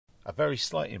A very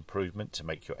slight improvement to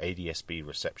make your ADS-B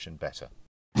reception better.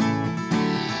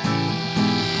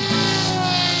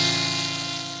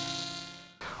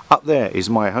 Up there is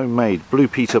my homemade Blue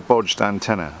Peter bodged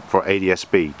antenna for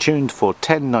ADS-B, tuned for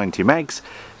 1090 megs.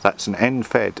 That's an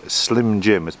end-fed slim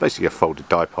jim. It's basically a folded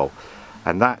dipole,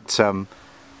 and that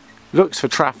looks for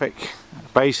traffic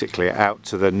basically out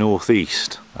to the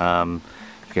northeast. You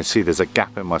can see there's a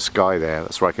gap in my sky there.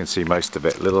 That's where I can see most of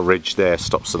it. Little ridge there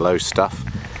stops the low stuff,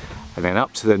 and then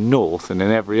up to the north and in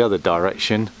every other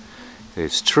direction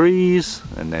there's trees,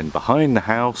 and then behind the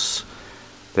house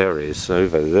there is,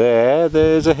 over there,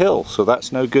 there's a hill, so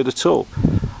that's no good at all.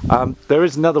 There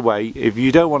is another way. If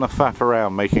you don't want to faff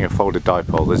around making a folded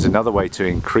dipole, there's another way to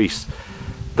increase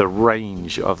the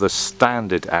range of the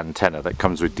standard antenna that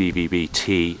comes with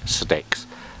DVB-T sticks,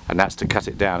 and that's to cut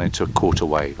it down into a quarter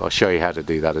wave. I'll show you how to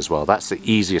do that as well. That's the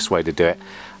easiest way to do it,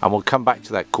 and we'll come back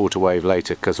to that quarter wave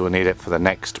later because we'll need it for the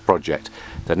next project.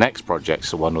 The next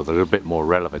project's the one with a little bit more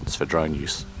relevance for drone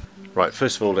use. Right,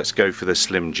 first of all, let's go for the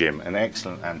Slim Jim. An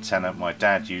excellent antenna. My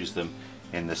dad used them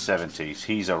in the 70s.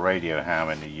 He's a radio ham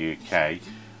in the UK.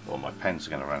 Well, my pen's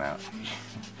going to run out.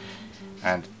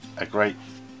 And a great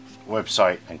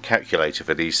website and calculator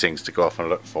for these things to go off and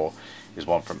look for is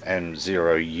one from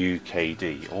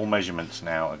M0UKD. All measurements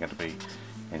now are going to be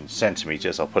in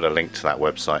centimeters. I'll put a link to that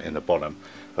website in the bottom.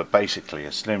 But basically,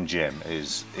 a Slim Jim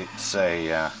it's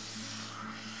a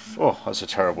oh, that's a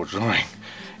terrible drawing.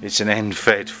 It's an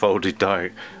end-fed folded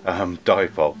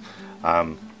dipole,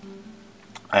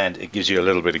 and it gives you a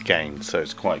little bit of gain, so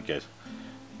it's quite good.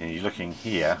 And you're looking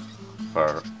here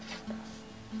for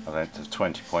a length of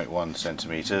 20.1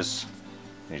 centimeters.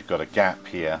 You've got a gap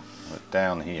here, but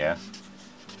down here,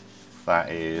 that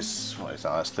is, what is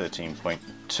that? That's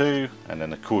 13.2, and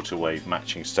then the quarter wave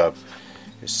matching stub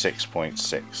is 6.6.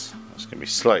 That's going to be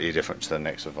slightly different to the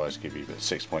next advice I give you, but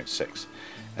 6.6.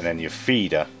 And then your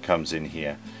feeder comes in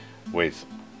here with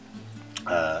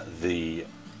the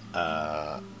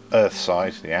earth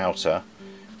side, the outer,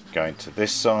 going to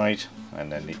this side, and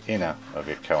then the inner of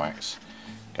your coax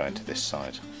going to this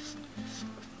side.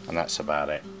 And that's about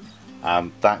it.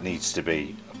 That needs to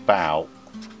be about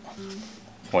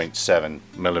 0.7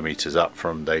 millimeters up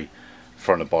from the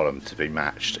bottom to be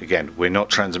matched. Again, we're not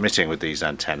transmitting with these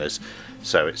antennas,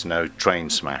 so it's no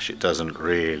train smash. It doesn't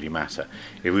really matter.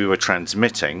 If we were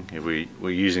transmitting, if we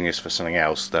were using this for something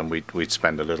else, then we'd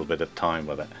spend a little bit of time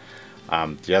with it.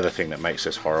 The other thing that makes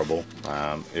this horrible,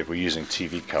 if we're using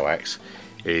TV coax,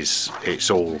 is it's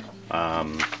all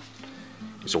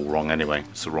wrong anyway.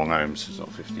 It's the wrong ohms. It's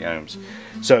not 50 ohms.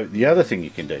 So the other thing you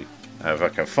can do, if I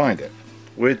can find it,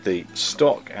 with the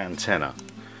stock antenna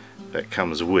that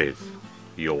comes with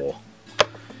your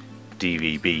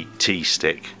DVB-T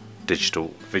stick,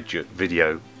 digital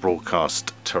video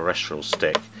broadcast terrestrial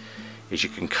stick, is you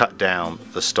can cut down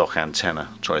the stock antenna.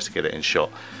 Tries to get it in shot.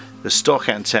 The stock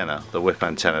antenna, the whip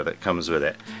antenna that comes with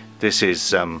it, this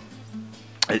is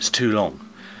it's too long.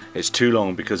 It's too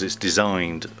long because it's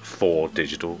designed for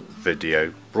digital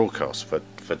video broadcast, for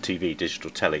TV, digital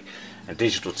telly, and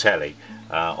digital telly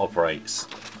operates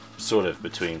sort of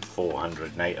between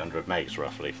 400 and 800 megs,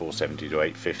 roughly 470 to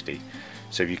 850.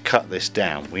 So if you cut this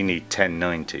down, we need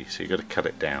 1090, so you've got to cut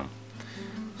it down.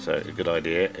 So a good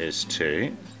idea is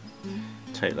to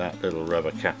take that little rubber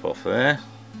cap off there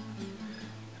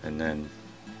and then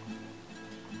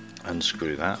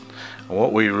unscrew that. And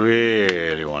what we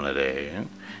really want to do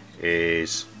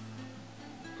is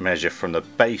measure from the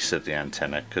base of the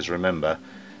antenna, because remember,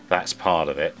 that's part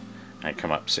of it, and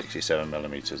come up 67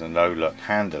 millimeters. And oh look,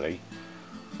 handily,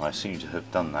 I seem to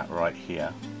have done that right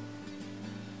here.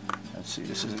 And see,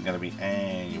 this isn't going to be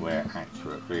anywhere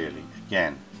accurate really.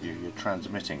 Again, if you're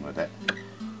transmitting with it,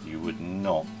 you would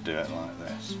not do it like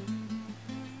this.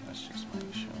 Let's just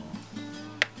make sure.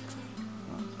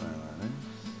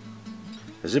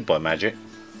 As if by magic,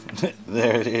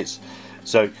 there it is.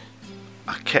 So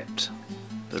I kept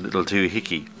the little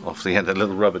doohickey off the end, the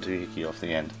little rubber doohickey off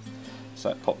the end. So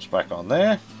that pops back on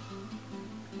there.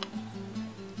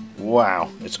 Wow,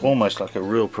 it's almost like a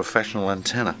real professional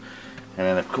antenna. And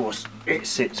then of course it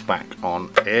sits back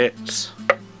on its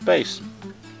base.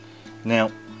 Now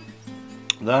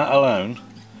that alone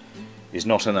is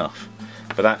not enough,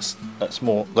 but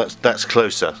that's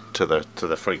closer to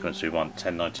the frequency we want,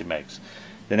 1090 megs.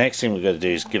 The next thing we're going to do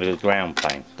is give it a ground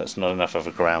plane. That's not enough of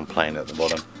a ground plane at the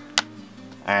bottom.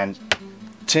 And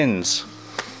tins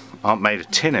aren't made of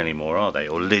tin anymore, are they?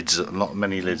 Or lids, not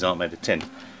many lids aren't made of tin.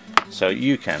 So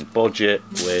you can bodge it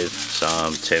with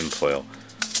some tin foil.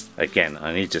 Again,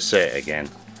 I need to say it again,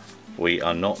 we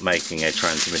are not making a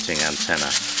transmitting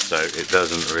antenna, so it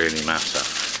doesn't really matter.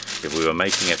 if we were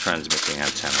making a transmitting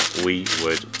antenna, we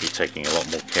would be taking a lot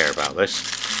more care about this.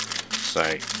 So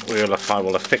I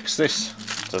will affix this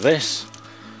to this,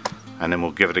 and then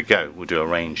we'll give it a go. We'll do a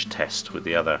range test with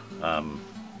the other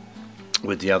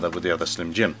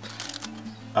Slim Jim.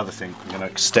 Other thing, I'm going to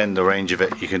extend the range of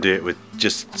it. You can do it with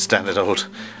just standard old,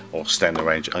 or extend the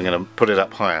range. I'm going to put it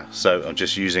up higher, so I'm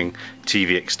just using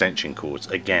TV extension cords.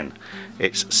 Again,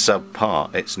 it's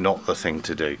subpar, it's not the thing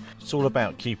to do. It's all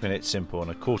about keeping it simple, and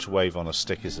a quarter wave on a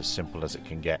stick is as simple as it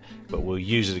can get, but we'll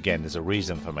use it again. There's a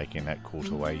reason for making that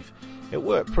quarter wave. It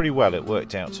worked pretty well. It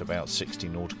worked out to about 60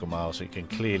 nautical miles, so you can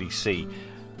clearly see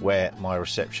where my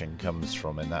reception comes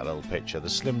from in that little picture. The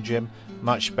Slim Jim,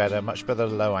 much better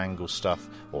low angle stuff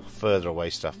or further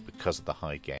away stuff because of the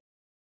high gain.